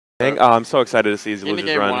I'm so excited to see Zaluja's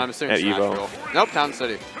game run one, I'm at assuming Evo. Nope, Town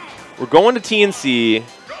City. We're going to TNC,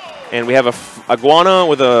 and we have a iguana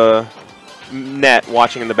with a net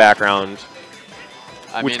watching in the background,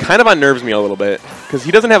 which kind of unnerves me a little bit, because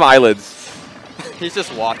he doesn't have eyelids. He's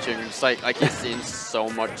just watching, just like he's seen so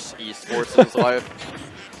much esports in his life.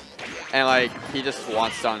 And, like, he just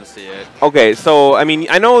wants to see it. Okay, so, I mean,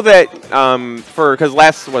 I know that because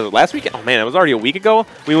last week? Oh, man, it was already a week ago.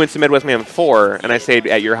 We went to Midwest Mayhem 4, and I stayed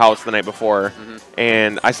at your house the night before.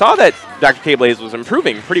 And I saw that DrKBlaze was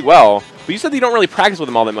improving pretty well. But you said that you don't really practice with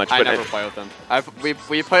him all that much. I never play with him.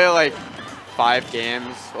 We play, like, 5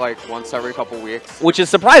 games, like, once every couple weeks. Which is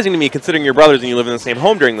surprising to me, considering you're brothers and you live in the same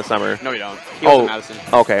home during the summer. No, you don't. He was in Madison.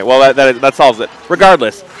 Okay, well, that solves it.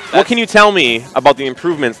 Regardless, what can you tell me about the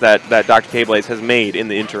improvements that DrKBlaze has made in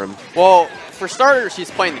the interim? Well, for starters,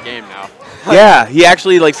 he's playing the game now. Yeah, he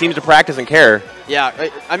actually, like, seems to practice and care. Yeah,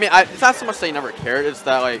 I mean, it's not so much that he never cared, it's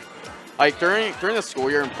that, like during the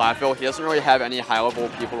school year in Platteville, he doesn't really have any high-level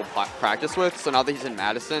people to practice with, so now that he's in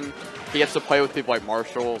Madison, he gets to play with people like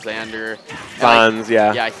Marshall, Xander. Fonz,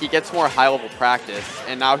 yeah. Yeah, he gets more high-level practice,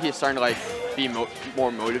 and now he's starting to, like, be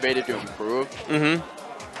more motivated to improve.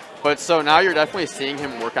 But so now you're definitely seeing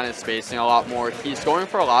him work on his spacing a lot more. He's going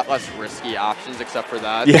for a lot less risky options except for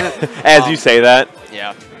that. Yeah, as you say that.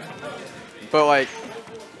 Yeah. But, like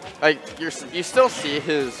you still see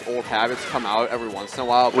his old habits come out every once in a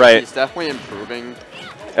while, but he's definitely improving.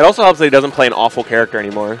 It also helps that he doesn't play an awful character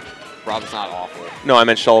anymore. Rob's not awful. No, I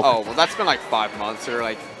meant Shulk. Oh, well, that's been like 5 months or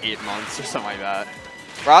like 8 months or something like that.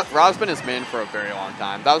 Rob's been his main for a very long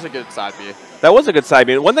time. That was a good side B. That was a good side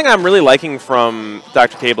B. One thing I'm really liking from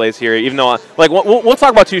DrKBlaze here, even though, like, we'll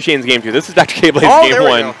talk about 2Chainz game 2. This is DrKBlaze game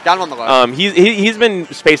 1. Go. Got him on the left. He's been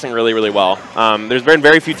spacing really, really well. There's been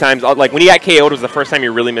very few times, like, when he got KO'd was the first time he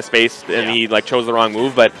really misspaced and he, like, chose the wrong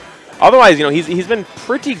move. But otherwise, you know, he's been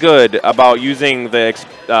pretty good about using the,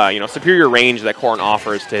 superior range that Corn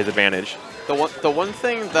offers to his advantage. The one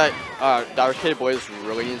thing that DrKBlaze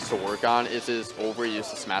really needs to work on is his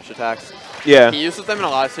overuse of smash attacks. Yeah. He uses them in a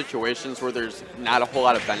lot of situations where there's not a whole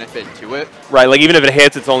lot of benefit to it. Right, like even if it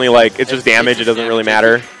hits, it's only like, it's just damage, it doesn't really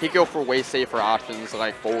matter. He go for way safer options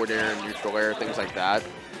like forward air and neutral air, things like that.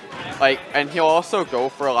 Like, and he'll also go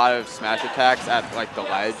for a lot of smash attacks at like the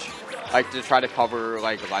ledge, like to try to cover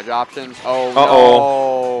like ledge options. Oh,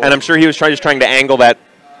 no. And I'm sure he was just trying to angle that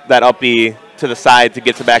up B to the side to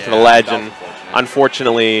get back to the ledge, and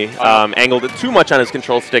unfortunately angled it too much on his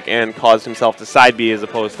control stick and caused himself to side B as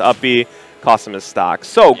opposed to up B, cost him his stock.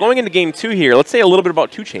 So going into game 2 here, let's say a little bit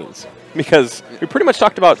about 2Chainz, because we pretty much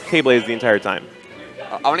talked about KBlaze the entire time.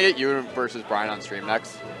 I want to get you versus Brian on stream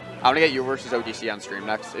next. I want to get you versus ODC on stream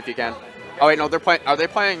next, if you can. Oh wait, no, they're playing. Are they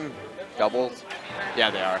playing doubles?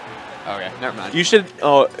 Yeah, they are. Okay, never mind. You should,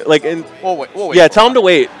 we'll wait. Yeah, tell him to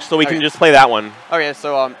wait so we can just play that one. Okay,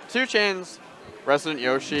 so 2Chainz, Resident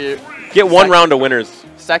Yoshi. Get one round of winners.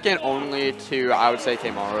 Second only to, I would say,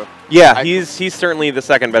 Kmaru. Yeah, he's certainly the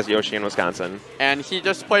second best Yoshi in Wisconsin. And he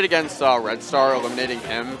just played against Red Star, eliminating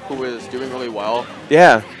him, who was doing really well.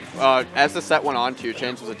 Yeah. As the set went on,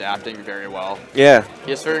 2Chainz was adapting very well. Yeah.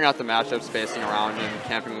 He was figuring out the matchup, spacing around, and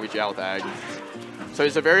camping Luigi out with Egg. So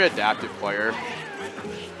he's a very adaptive player.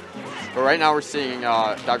 But right now we're seeing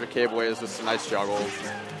DrKBlaze with some nice juggles.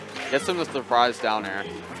 Gets him the surprise down air.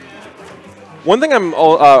 One thing I'm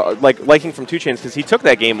liking from 2Chainz, because he took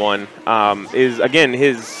that game 1, is again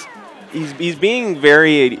he's being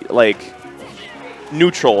very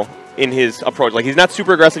neutral in his approach. Like, he's not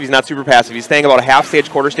super aggressive, he's not super passive. He's staying about a half stage,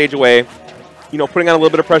 quarter stage away. You know, putting on a little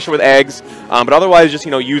bit of pressure with eggs, but otherwise just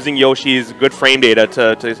using Yoshi's good frame data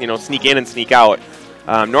to sneak in and sneak out.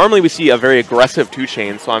 Normally we see a very aggressive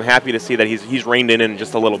 2Chainz, so I'm happy to see that he's reined in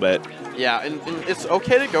just a little bit. Yeah, and it's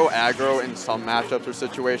okay to go aggro in some matchups or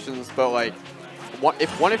situations, but like,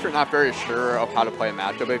 if you're not very sure of how to play a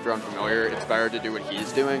matchup, if you're unfamiliar, it's better to do what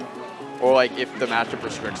he's doing, or like if the matchup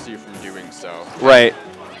restricts you from doing so. Right.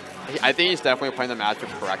 I think he's definitely playing the matchup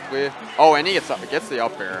correctly. Oh, and he gets the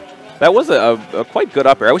up air. That was a quite good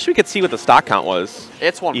up air. I wish we could see what the stock count was.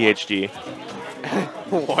 It's 1-1. EHG.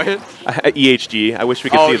 What? EHG. I wish we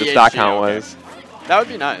could see what the stock count was. That would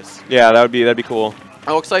be nice. Yeah, that'd be cool.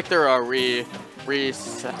 It looks like they're resizing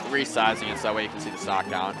it so that way you can see the stock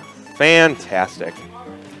count. Fantastic.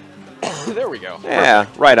 There we go. Yeah,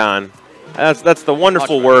 right on. That's the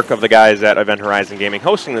wonderful work of the guys at Event Horizon Gaming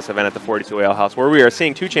hosting this event at the 42 Ale House, where we are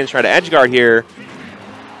seeing 2Chainz try to edge guard here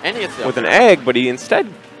and he gets with an egg, but he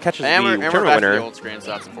instead catches the tournament winner. The old screen, so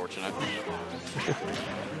that's unfortunate.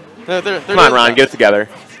 Come on, Ron, get it together.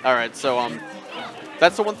 All right, so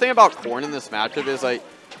that's the one thing about Corn in this matchup is like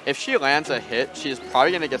if she lands a hit, she's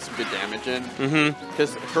probably going to get some good damage in.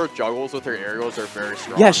 Because her juggles with her aerials are very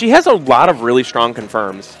strong. Yeah, she has a lot of really strong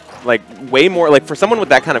confirms. Like, way more. Like, for someone with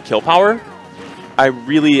that kind of kill power, I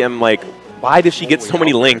really am like, why does she get so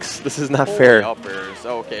many links? This is not fair. Uppers.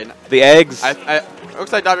 Okay. The eggs. It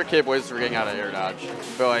looks like DrKBlaze is getting out of air dodge.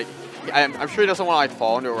 But, like, I'm sure he doesn't want to, like,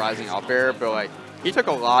 fall into a rising up air, but, like, he took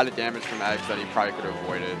a lot of damage from eggs that he probably could have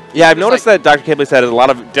avoided. Yeah, I've noticed that DrKBlaze had a lot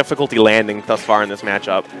of difficulty landing thus far in this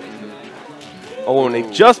matchup. Oh, and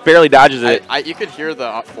he just barely dodges it. You could hear the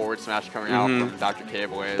up forward smash coming out from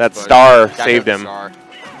DrKBlaze. That star saved him.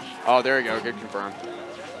 Oh, there you go. Good confirm.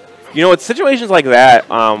 You know, it's situations like that,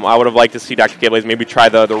 I would have liked to see DrKBlaze maybe try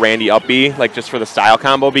the Randy up B, like just for the style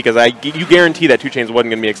combo, because you guarantee that 2Chainz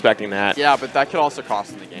wasn't going to be expecting that. Yeah, but that could also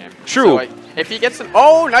cost him the game. True. So, like, if he gets an...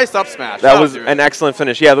 Oh, nice up smash. That was an excellent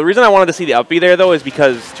finish. Yeah, the reason I wanted to see the up B there, though, is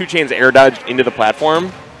because 2Chainz air dodged into the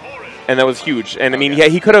platform, and that was huge. And, I mean, yeah,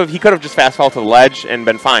 he could have just fast fall to the ledge and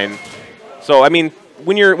been fine. So, I mean,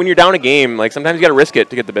 when you're down a game, like, sometimes you got to risk it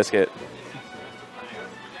to get the biscuit.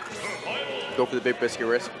 Go for the big biscuit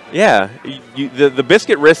risk? Yeah. The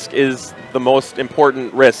biscuit risk is the most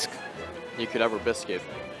important risk. You could ever biscuit.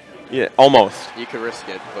 Yeah, almost. You could risk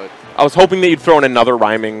it, but... I was hoping that you'd throw in another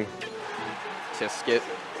rhyming... Tisket.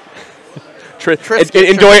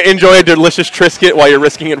 Enjoy a delicious Trisket while you're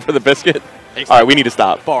risking it for the biscuit. Exactly. All right, we need to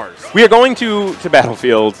stop. Bars. We are going to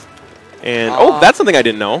Battlefield. And, oh, that's something I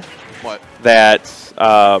didn't know. What?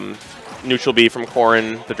 That... Neutral B from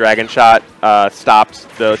Corrin, the Dragon Shot, stopped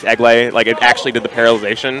the egg lay. Like, it actually did the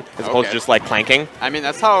paralyzation as opposed to just, like, clanking. I mean,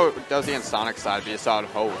 that's how it does against Sonic's side, but you saw it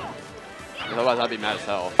hold. Otherwise, I'd be mad as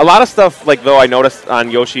hell. A lot of stuff, like, though, I noticed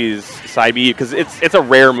on Yoshi's side B, because it's a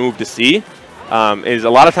rare move to see, is a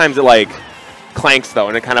lot of times it, like, clanks, though,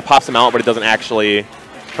 and it kind of pops him out, but it doesn't actually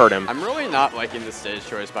hurt him. I'm really not liking the stage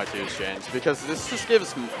choice by 2Chainz, because this just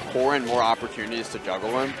gives Corrin more opportunities to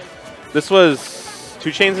juggle him. This was...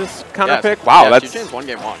 2Chainz' counter pick? Wow, that's 2Chainz won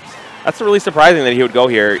game 1. That's really surprising that he would go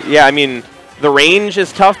here. Yeah, I mean, the range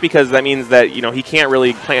is tough because that means that, you know, he can't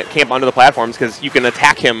really camp under the platforms because you can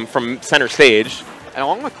attack him from center stage. And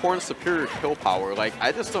along with Corrin's superior kill power, like,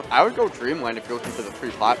 I would go Dreamland if you go into the free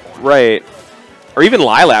platform. Right. Or even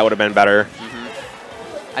Lilat would have been better.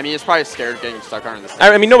 I mean, it's probably scared of getting stuck under the stage.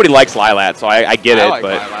 I mean, nobody likes Lilat, so I get it. Like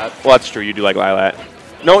but Lilat. Well, that's true. You do like Lilat.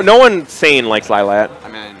 No one sane likes Lilat. I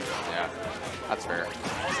mean, yeah, that's fair.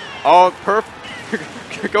 Oh,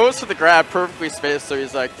 perfect. Goes for the grab, perfectly spaced, so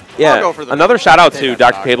he's like, yeah, I'll go for the another shout out to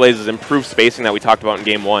DrKBlaze's improved spacing that we talked about in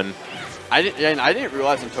game 1. I didn't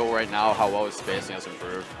realize until right now how well his spacing has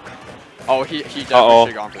improved. Oh, he definitely should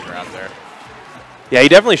have gone for the grab there. Yeah, he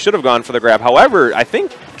definitely should have gone for the grab. However, I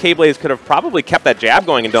think KBlaze could have probably kept that jab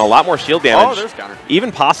going and done a lot more shield damage. Oh, there's counter.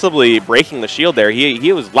 Even possibly breaking the shield there.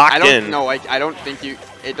 He was locked in. No, I don't think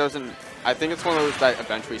it doesn't. I think it's one of those that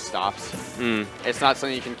eventually stops. It's not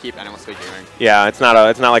something you can keep endlessly doing. Yeah, it's not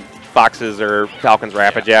like Fox's or Falcon's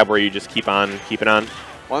rapid jab where you just keep on keeping on.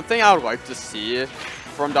 One thing I would like to see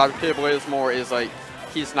from DrKBlaze more is, like,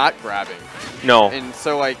 he's not grabbing. No. And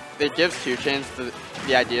so, like, it gives 2Chainz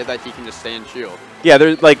the idea that he can just stay in shield. Yeah,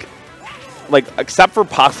 there's like except for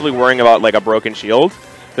possibly worrying about like a broken shield,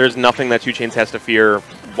 there's nothing that 2Chainz has to fear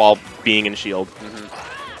while being in shield.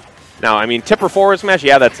 Now, I mean, tipper forward smash,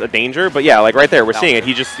 yeah, that's a danger, but yeah, like right there, we're seeing it.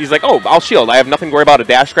 He's like, oh, I'll shield. I have nothing to worry about a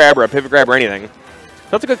dash grab or a pivot grab or anything.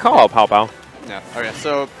 That's a good call, Pow Pow. Yeah. Okay,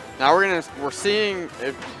 so now we're seeing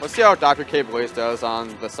let's see how DrKBlaze does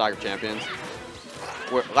on the Stock of Champions.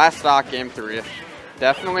 Last stock, game 3,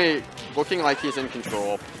 definitely looking like he's in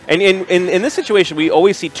control. And in this situation, we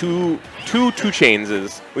always see two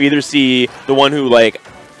 2Chainzes. We either see the one who like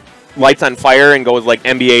lights on fire and goes like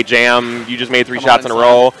NBA Jam, you just made 3 shots in a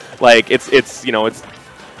row. Like it's you know, it's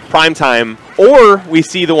prime time. Or we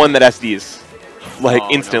see the one that SDs like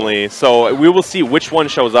instantly. No. So we will see which one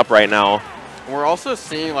shows up right now. We're also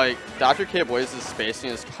seeing like DrKBlaze's spacing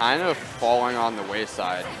is kind of falling on the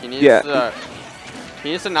wayside. He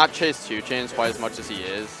needs to not chase 2Chainz quite as much as he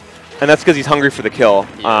is. And that's because he's hungry for the kill.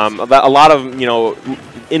 A lot of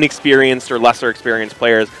inexperienced or lesser experienced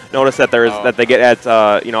players notice that that they get at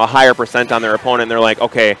a higher percent on their opponent. And they're like,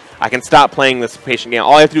 okay, I can stop playing this patient game.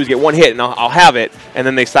 All I have to do is get one hit and I'll have it. And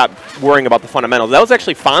then they stop worrying about the fundamentals. That was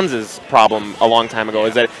actually Fonz's problem a long time ago.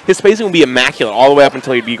 Is that his spacing would be immaculate all the way up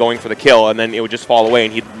until he'd be going for the kill, and then it would just fall away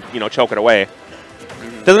and he'd choke it away.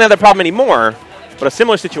 Doesn't have that problem anymore, but a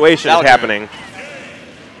similar situation is happening.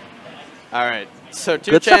 All right. So 2Chainz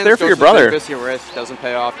good stuff there for your brother. Biscuit risk doesn't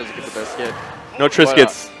pay off as a good biscuit. No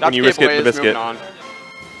Triscuits when you risk it the biscuit.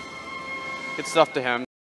 Good stuff to him.